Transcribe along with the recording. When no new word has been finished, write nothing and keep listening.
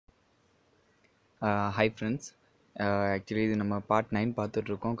Hi friends. Actually இது நம்ம part 9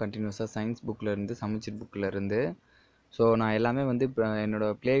 பார்த்துட்ருக்கோம் கண்டினியூஸாக சயின்ஸ் புக்கிலேருந்து சமச்சீர் புக்கிலேருந்து. ஸோ நான் எல்லாமே வந்து இப்போ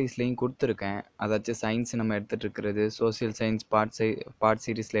என்னோடய ப்ளேலிஸ்ட்லேயும் கொடுத்துருக்கேன். அதாச்சும் சயின்ஸ் நம்ம எடுத்துகிட்ருக்கிறது, சோசியல் சயின்ஸ் பார்ட்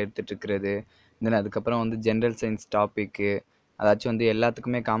சீரீஸில் எடுத்துகிட்ருக்கிறது, தென் அதுக்கப்புறம் வந்து ஜென்ரல் சயின்ஸ் டாப்பிக்கு, அதாச்சும் வந்து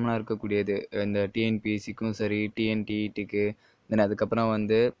எல்லாத்துக்குமே காமனாக இருக்கக்கூடியது. இந்த டிஎன்பிஎஸ்சிக்கும் சரி, டிஎன்டிஇடிக்கு, தென் அதுக்கப்புறம்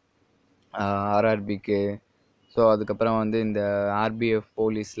வந்து ஆர்ஆர்பிக்கு, ஸோ அதுக்கப்புறம் வந்து இந்த ஆர்பிஎஃப்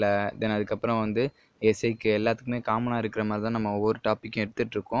போலீஸில், தென் அதுக்கப்புறம் வந்து எஸ்ஐக்கு எல்லாத்துக்குமே காமனாக இருக்கிற மாதிரி தான் நம்ம ஒவ்வொரு டாப்பிக்கும்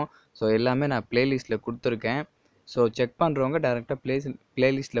எடுத்துகிட்ருக்கோம். ஸோ எல்லாமே நான் ப்ளேலிஸ்ட்டில் கொடுத்துருக்கேன். ஸோ செக் பண்ணுறவங்க டேரெக்டாக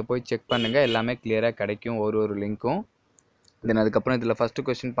ப்ளேலிஸ்ட்டில் போய் செக் பண்ணுங்கள். எல்லாமே கிளியராக கிடைக்கும் ஒரு லிங்க்கும். தென் அதுக்கப்புறம் இதில் ஃபஸ்ட்டு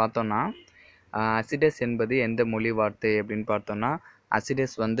கொஸ்டின் பார்த்தோன்னா, அசிடஸ் என்பது எந்த மொழி வார்த்தை அப்படின்னு பார்த்தோன்னா,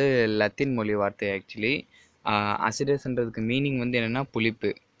 அசிடஸ் வந்து லத்தீன் மொழி வார்த்தை. ஆக்சுவலி அசிடஸ்ன்றதுக்கு மீனிங் வந்து என்னென்னா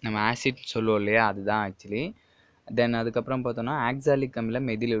புளிப்பு. நம்ம ஆசிட் சொல்லுவோம் இல்லையா, அதுதான் ஆக்சுவலி. தென் அதுக்கப்புறம் பார்த்தோன்னா ஆக்சாலிக் அமிலம்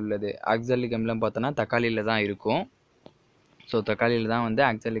எதில் உள்ளது? ஆக்சாலிக் அமிலம் பார்த்தோன்னா தக்காளியில் தான் இருக்கும். ஸோ தக்காளியில் தான் வந்து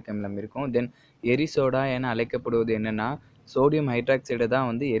ஆக்சாலிக் அமிலம் இருக்கும். தென் எரிசோடா என அழைக்கப்படுவது என்னென்னா, சோடியம் ஹைட்ராக்சைடை தான்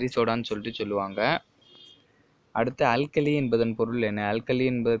வந்து எரிசோடான்னு சொல்லுவாங்க. அடுத்து அல்கலி என்பதன் பொருள் என்ன? அல்கலி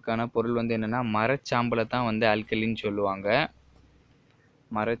என்பதற்கான பொருள் வந்து என்னென்னா, மரச்சாம்பலை தான் வந்து அல்கலின்னு சொல்லுவாங்க,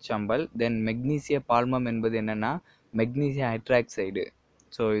 மரச்சாம்பல். தென் மெக்னீசிய பால்மம் என்பது என்னென்னா, மெக்னீசிய ஹைட்ராக்சைடு.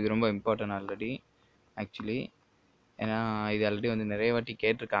 ஸோ இது ரொம்ப இம்பார்ட்டன்ட் ஆல்ரெடி ஆக்சுவலி, ஏன்னா இது ஆல்ரெடி வந்து நிறைய வாட்டி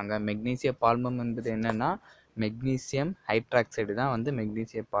கேட்டிருக்காங்க. மெக்னீசிய பால்மம் என்பது என்னென்னா, மெக்னீசியம் ஹைட்ராக்சைடு தான் வந்து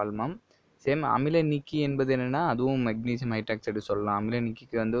மெக்னீசிய பால்மம். சேம் அமில நீக்கி என்பது என்னென்னா, அதுவும் மெக்னீசியம் ஹைட்ராக்சைடு சொல்லலாம். அமில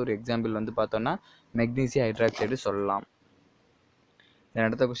நீக்கிக்கு வந்து ஒரு எக்ஸாம்பிள் வந்து பார்த்தோன்னா மெக்னீசியம் ஹைட்ராக்சைடு சொல்லலாம்.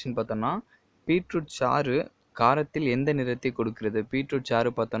 அடுத்த கொஸ்டின் பார்த்தோன்னா, பீட்ரூட் சாறு காரத்தில் எந்த நிறத்தை கொடுக்கிறது? பீட்ரூட்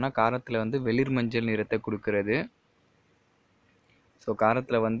சாறு பார்த்தோன்னா காரத்தில் வந்து வெளிர் மஞ்சள் நிறத்தை கொடுக்கிறது. ஸோ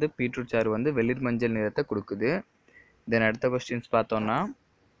காரத்தில் வந்து பீட்ரூட் சாறு வந்து வெளிர் மஞ்சள் நிறத்தை கொடுக்குது. தென் அடுத்த கொஸ்டின்ஸ் பார்த்தோன்னா,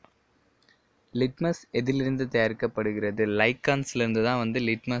 லிட்மஸ் எதிலிருந்து தயாரிக்கப்படுகிறது? லைக்கான்ஸ்லேருந்து தான் வந்து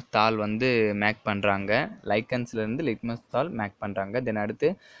லிட்மஸ் தாள் வந்து மேக் பண்ணுறாங்க. லைக்கான்ஸ்லேருந்து லிட்மஸ் தாள் மேக் பண்ணுறாங்க. தென் அடுத்து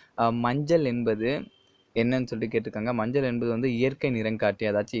மஞ்சள் என்பது என்னன்னு சொல்லிட்டு கேட்டிருக்காங்க. மஞ்சள் என்பது வந்து இயற்கை நிறங்காட்டி.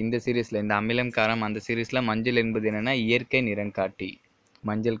 அதாச்சும் இந்த சீரீஸில், இந்த அமிலம் காரம் அந்த சீரீஸில் மஞ்சள் என்பது என்னென்னா இயற்கை நிறங்காட்டி,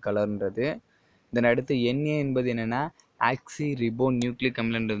 மஞ்சள் கலர்ன்றது. தென் அடுத்து என்ஏ என்பது என்னென்னா ஆக்சி ரிபோ நியூக்ளிக்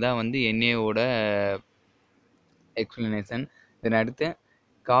அமிலன்றது தான் வந்து என்ஏவோட எக்ஸ்பிளனேஷன். தென் அடுத்து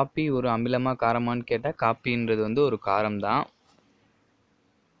காப்பி ஒரு அமிலமாக காரமானு கேட்டால் காப்பின்றது வந்து ஒரு காரம் தான்.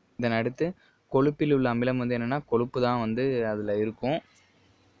 தென் அடுத்து கொழுப்பில் உள்ள அமிலம் வந்து என்னென்னா கொழுப்பு தான் வந்து அதில் இருக்கும்.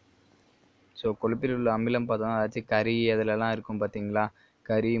 ஸோ கொழுப்பில் உள்ள அமிலம் பார்த்தோம்னா அதாச்சும் கறி அதிலலாம் இருக்கும் பார்த்தீங்களா,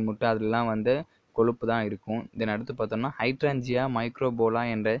 கறி முட்டை அதிலலாம் வந்து கொழுப்பு தான் இருக்கும். தென் அடுத்து பார்த்தோம்னா ஹைட்ரான்ஜியா மைக்ரோபோலா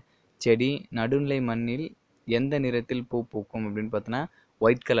என்ற செடி நடுநிலை மண்ணில் எந்த நிறத்தில் பூ பூக்கும் அப்படின்னு பார்த்தோன்னா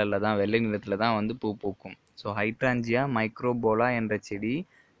ஒயிட் கலரில் தான், வெள்ளை நிறத்தில் தான் வந்து பூ பூக்கும். ஸோ ஹைட்ரான்ஜியா மைக்ரோபோலா என்ற செடி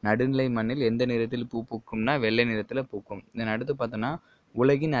நடுநிலை மண்ணில் எந்த நிறத்தில் பூ பூக்கும்னா வெள்ளை நிறத்தில் பூக்கும். தென் அடுத்து பார்த்தோன்னா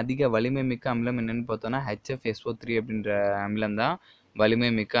உலகின் அதிக வலிமை மிக்க அமிலம் என்னென்னு பார்த்தோன்னா HFSO3 அப்படின்ற அமிலம் தான் வலிமை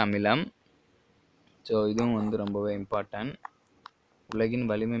மிக்க அமிலம். ஸோ இதுவும் வந்து ரொம்பவே இம்பார்ட்டன்ட். உலகின்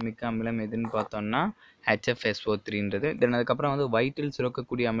வலிமை மிக்க அமிலம் எதுன்னு பார்த்தோன்னா HFSO3ன்றது. தென் அதுக்கப்புறம் வந்து வயிற்றில்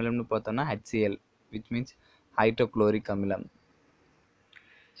சுரக்கக்கூடிய அமிலம்னு பார்த்தோன்னா HCl, விச் மீன்ஸ் ஹைட்ரோக்ளோரிக் அமிலம்.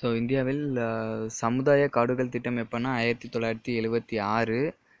 ஸோ இந்தியாவில் சமுதாய காடுகள் திட்டம் எப்போன்னா 1976.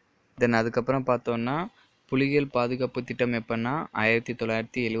 தென் அதுக்கப்புறம் பார்த்தோன்னா புலிகள் பாதுகாப்பு திட்டம் எப்போன்னா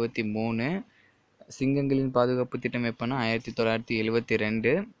 1973. சிங்கங்களின் பாதுகாப்பு திட்டம் எப்போன்னா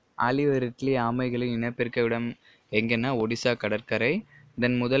 1972. ஆலிவர் ரிட்லி ஆமைகளின் இனப்பெருக்க விடம் எங்கன்னா ஒடிசா கடற்கரை.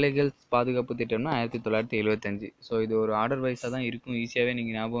 தென் முதலைகள் பாதுகாப்பு திட்டம்னா 1975. ஸோ இது ஒரு ஆர்டர் வைஸாக தான் இருக்கும், ஈஸியாகவே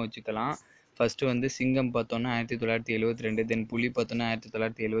நீங்கள் ஞாபகம் வச்சுக்கலாம். ஃபஸ்ட்டு வந்து சிங்கம் பார்த்தோன்னா 1972, தென் புலி பார்த்தோன்னா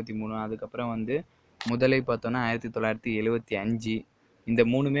 1973, அதுக்கப்புறம் வந்து முதலை பார்த்தோன்னா 1975. இந்த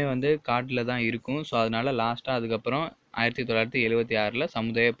மூணுமே வந்து காட்டில் தான் இருக்கும். ஸோ அதனால் லாஸ்ட்டாக அதுக்கப்புறம் 1976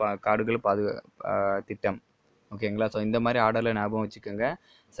 சமுதாய காடுகள் திட்டம். ஓகேங்களா? ஸோ இந்த மாதிரி ஆர்டரில் ஞாபகம் வச்சுக்கோங்க.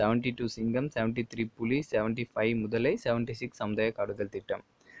 72 சிங்கம், 73 புலி, 75 முதலை, 76 சமுதாய காடுகள் திட்டம்.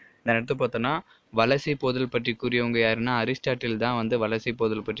 இந்த அடுத்து பார்த்தோன்னா வலசை போதல் பற்றி கூறியவங்க யாருன்னா அரிஸ்டாட்டில் தான் வந்து வலசை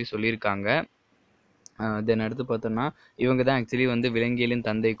போதல் பற்றி சொல்லியிருக்காங்க. தென் அடுத்து பார்த்தோன்னா இவங்க தான் ஆக்சுவலி வந்து விலங்கியலின்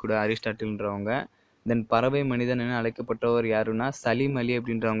தந்தை கூட, அரிஸ்டாட்டில்ன்றவங்க. தென் பறவை மனிதன் என அழைக்கப்பட்டவர் யாருன்னா சலீம் அலி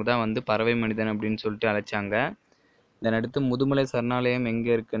அப்படின்றவங்க தான் வந்து பறவை மனிதன் அப்படின்னு சொல்லிட்டு அழைச்சாங்க. தென் அடுத்து முதுமலை சரணாலயம்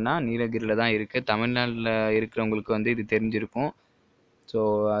எங்கே இருக்குன்னா நீலகிரியில் தான் இருக்குது. தமிழ்நாட்டில் இருக்கிறவங்களுக்கு வந்து இது தெரிஞ்சிருக்கும். ஸோ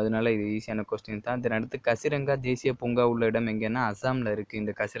அதனால இது ஈஸியான கொஸ்டின் தான். தென் அடுத்து கசிரங்கா தேசிய பூங்கா உள்ள இடம் எங்கன்னா அஸ்ஸாமில் இருக்குது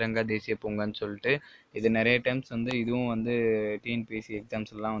இந்த கசிரங்கா தேசிய பூங்கான்னு சொல்லிட்டு. இது நிறைய டைம்ஸ் வந்து இதுவும் வந்து டிஎன்பிஎஸ்சி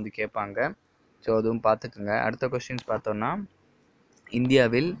எக்ஸாம்ஸ்லாம் வந்து கேட்பாங்க. ஸோ அதுவும் பார்த்துக்குங்க. அடுத்த கொஸ்டின்ஸ் பார்த்தோன்னா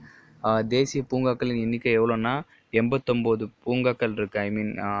இந்தியாவில் தேசிய பூங்காக்களின் எண்ணிக்கை எவ்வளோன்னா 89 பூங்காக்கள் இருக்குது. ஐ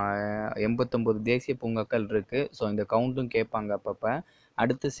மீன் 89 தேசிய பூங்காக்கள் இருக்குது. ஸோ இந்த கவுண்ட்டும் கேட்பாங்க அப்பப்போ.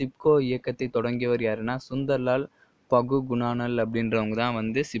 அடுத்து சிப்கோ இயக்கத்தை தொடங்கியவர் யாருன்னா சுந்தர்லால் பகுகுணானல் அப்படின்றவங்க தான்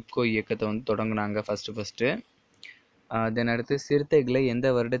வந்து சிப்கோ இயக்கத்தை வந்து தொடங்கினாங்க ஃபஸ்ட்டு. தென் அடுத்து சிறுத்தைகளை எந்த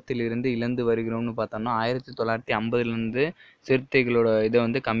வருடத்திலிருந்து இழந்து வருகிறோம்னு பார்த்தோம்னா 1950லேருந்து சிறுத்தைகளோட இதை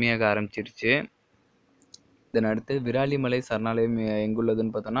வந்து கம்மியாக ஆரம்பிச்சிருச்சு. தென் அடுத்து விராலிமலை சரணாலயம்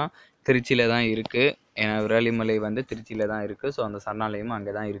எங்குள்ளதுன்னு பார்த்தோன்னா திருச்சியில் தான் இருக்குது. ஏன்னா விராலிமலை வந்து திருச்சியில் தான் இருக்குது. ஸோ அந்த சரணாலயமும்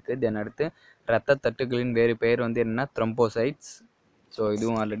அங்கே தான் இருக்குது. தென் அடுத்து இரத்த தட்டுகளின் வேறு பெயர் வந்து என்னென்னா த்ரம்போசைட்ஸ். ஸோ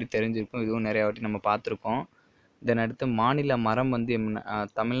இதுவும் ஆல்ரெடி தெரிஞ்சிருக்கும். இதுவும் நிறையா வாட்டி நம்ம பார்த்துருக்கோம். தென் அடுத்து மாநில மரம் வந்து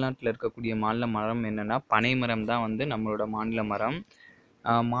தமிழ்நாட்டில் இருக்கக்கூடிய மாநில மரம் என்னென்னா பனை மரம் தான் வந்து நம்மளோட மாநில மரம்.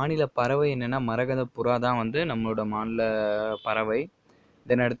 மாநில பறவை என்னென்னா மரகத புறா தான் வந்து நம்மளோட மாநில பறவை.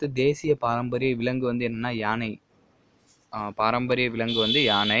 தென் அடுத்து தேசிய பாரம்பரிய விலங்கு வந்து என்னென்னா யானை. பாரம்பரிய விலங்கு வந்து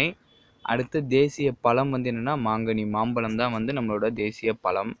யானை. அடுத்து தேசிய பழம் வந்து என்னென்னா மாங்கனி, மாம்பழம் தான் வந்து நம்மளோட தேசிய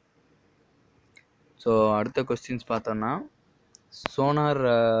பழம். ஸோ அடுத்த கொஸ்டின்ஸ் பார்த்தோன்னா சோனார்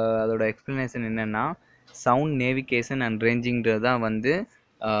அதோட எக்ஸ்ப்ளனேஷன் என்னென்னா சவுண்ட் நேவிகேஷன் அண்ட் ரேஞ்சிங்கிறது தான் வந்து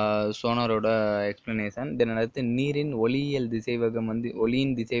சோனாரோட எக்ஸ்ப்ளனேஷன். தென் அடுத்து நீரின் ஒளியியல் திசைவேகம் வந்து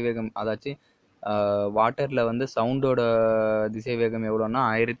ஒளியின் திசைவேகம், அதாச்சும் வாட்டரில் வந்து சவுண்டோட திசைவேகம் எவ்வளோன்னா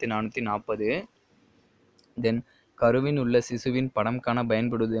 1440. தென் கருவின் உள்ள சிசுவின் படம் காண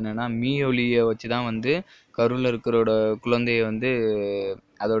பயன்படுவது என்னென்னா மீயொலியை வச்சு தான் வந்து கருவில் இருக்கிறோட குழந்தையை வந்து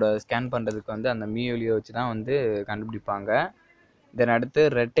அதோட ஸ்கேன் பண்ணுறதுக்கு வந்து அந்த மீயொலியை வச்சு தான் வந்து கண்டுபிடிப்பாங்க. தென் அடுத்து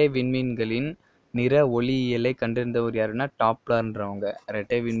ரெட்டை விண்மீன்களின் நிற ஒளியியலை கண்டறிந்தவர் யாருன்னா டாப்ளர்ன்றவங்க.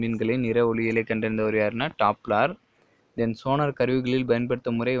 ரெட்டை விண்மீன்களின் நிற ஒளியியலை கண்டறிந்தவர் யாருன்னா டாப்ளர். தென் சோனார் கருவிகளில்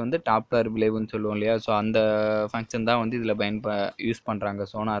பயன்படுத்தும் முறை வந்து டாப்ளர் விளைவுன்னு சொல்லுவோம் இல்லையா. ஸோ அந்த ஃபங்க்ஷன் தான் வந்து இதில் யூஸ் பண்ணுறாங்க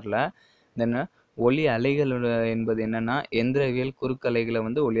சோனாரில். தென் ஒளி அலைகள் என்பது என்னென்னா எந்திரவியல் குறுக்கலைகளை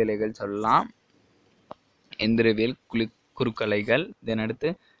வந்து ஒளி அலைகள் சொல்லலாம். எந்திரவியல் குறுக்கலைகள். தென் அடுத்து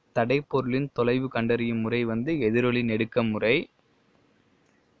தடைப்பொருளின் தொலைவு கண்டறியும் முறை வந்து எதிரொலி நெடுக்க முறை.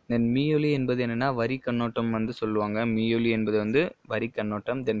 தென் மீயொலி என்பது என்னென்னா வரி கண்ணோட்டம் வந்து சொல்லுவாங்க. மீயொலி என்பது வந்து வரி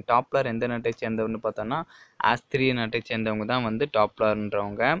கண்ணோட்டம். தென் டாப்ளர் எந்த நாட்டை சேர்ந்தவர்னு பார்த்தோன்னா ஆஸ்திரிய நாட்டை சேர்ந்தவங்க தான் வந்து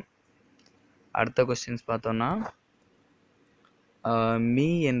டாப்ளர்ன்றவங்க. அடுத்த கொஸ்டின்ஸ் பார்த்தோன்னா மீ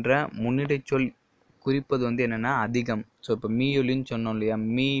என்ற முன்னிடை சொல் குறிப்பது வந்து என்னென்னா அதிகம். ஸோ இப்போ மீயொலின்னு சொன்னோம் இல்லையா,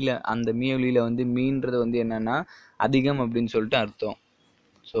 அந்த மீயொலியில் வந்து மீன்றது வந்து என்னென்னா அதிகம் அப்படின்னு சொல்லிட்டு அர்த்தம்.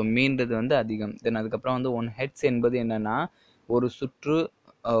 ஸோ மீன்றது வந்து அதிகம். தென் அதுக்கப்புறம் வந்து 1 ஹெட்ஸ் என்பது என்னென்னா ஒரு சுற்று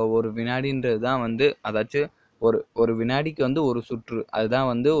ஒரு வினாடின்றது தான் வந்து, அதாச்சும் ஒரு வினாடிக்கு வந்து ஒரு சுற்று, அதுதான்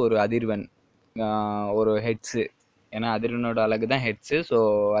வந்து ஒரு அதிர்வெண், ஒரு ஹெட்ஸு. ஏன்னா அதிர்வெண்ணோட அழகு தான் ஹெட்ஸு. ஸோ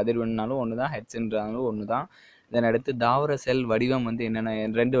அதிர்வெண்ணாலும் ஒன்று தான், ஹெட்ஸுன்றாலும் ஒன்று தான். தென் அடுத்து தாவர செல் வடிவம் வந்து என்னென்ன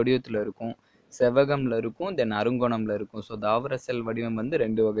 2 வடிவத்தில் இருக்கும். செவ்வகமில் இருக்கும், தென் அருங்கோணமில் இருக்கும். ஸோ தாவர செல் வடிவம் வந்து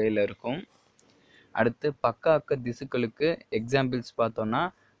 2 வகையில் இருக்கும். அடுத்து பக்க அக்க திசுக்களுக்கு எக்ஸாம்பிள்ஸ் பார்த்தோன்னா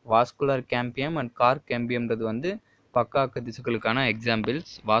வாஸ்குலர் கேம்பியம் அண்ட் கார்க் கேம்பியம்ன்றது வந்து பக்க அக்க திசுக்களுக்கான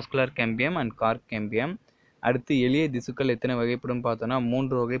examples. Vascular cambium and Garg cambium. அடுத்து எளிய திசுக்கள் எத்தனை வகைப்படும் பார்த்தோன்னா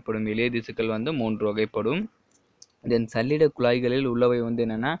 3 வகைப்படும். எளிய திசுக்கள் வந்து 3 வகைப்படும். தென் சல்லிட குழாய்களில் உள்ளவை வந்து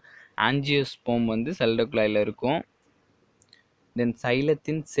என்னென்னா ஆஞ்சியோஸ்போம் வந்து சல்லிட குழாயில் இருக்கும். தென்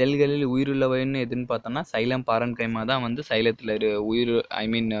சைலத்தின் செல்களில் உயிருள்ளவைன்னு எதுன்னு பார்த்தோன்னா சைலம் பாரன்கைமா தான் வந்து சைலத்தில்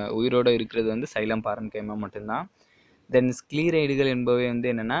உயிரோடு இருக்கிறது வந்து சைலம் பாரன்கைமா மட்டும்தான். தென் ஸ்க்ளீரைடுகள் என்பவை வந்து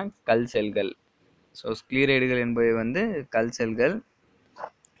என்னென்னா கல் செல்கள். ஸோ ஸ்க்ளீரைடுகள் என்பவை வந்து கல் செல்கள்.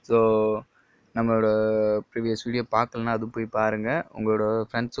 ஸோ நம்மளோட ப்ரீவியஸ் வீடியோ பார்க்கலன்னா அது போய் பாருங்கள், உங்களோட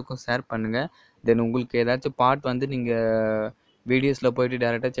ஃப்ரெண்ட்ஸுக்கும் ஷேர் பண்ணுங்கள். தென் உங்களுக்கு ஏதாச்சும் பார்ட் வந்து நீங்கள் வீடியோஸில் போய்ட்டு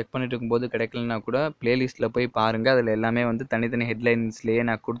டேரெக்டாக செக் பண்ணிட்டு இருக்கும்போது கிடைக்கலனா கூட ப்ளேலிஸ்ட்டில் போய் பாருங்கள். அதில் எல்லாமே வந்து தனித்தனி ஹெட்லைன்ஸ்லேயே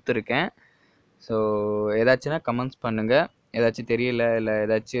நான் கொடுத்துருக்கேன். ஸோ ஏதாச்சும்னா கமெண்ட்ஸ் பண்ணுங்கள். ஏதாச்சும் தெரியல, இல்லை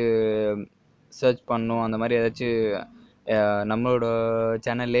ஏதாச்சும் சர்ச் பண்ணணும், அந்த மாதிரி ஏதாச்சும் நம்மளோட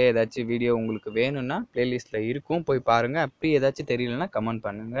சேனல்லே ஏதாச்சும் வீடியோ உங்களுக்கு வேணும்னா ப்ளேலிஸ்ட்டில் இருக்கும், போய் பாருங்கள். அப்படி ஏதாச்சும் தெரியலனா கமெண்ட்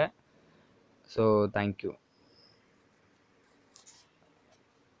பண்ணுங்கள். So thank you.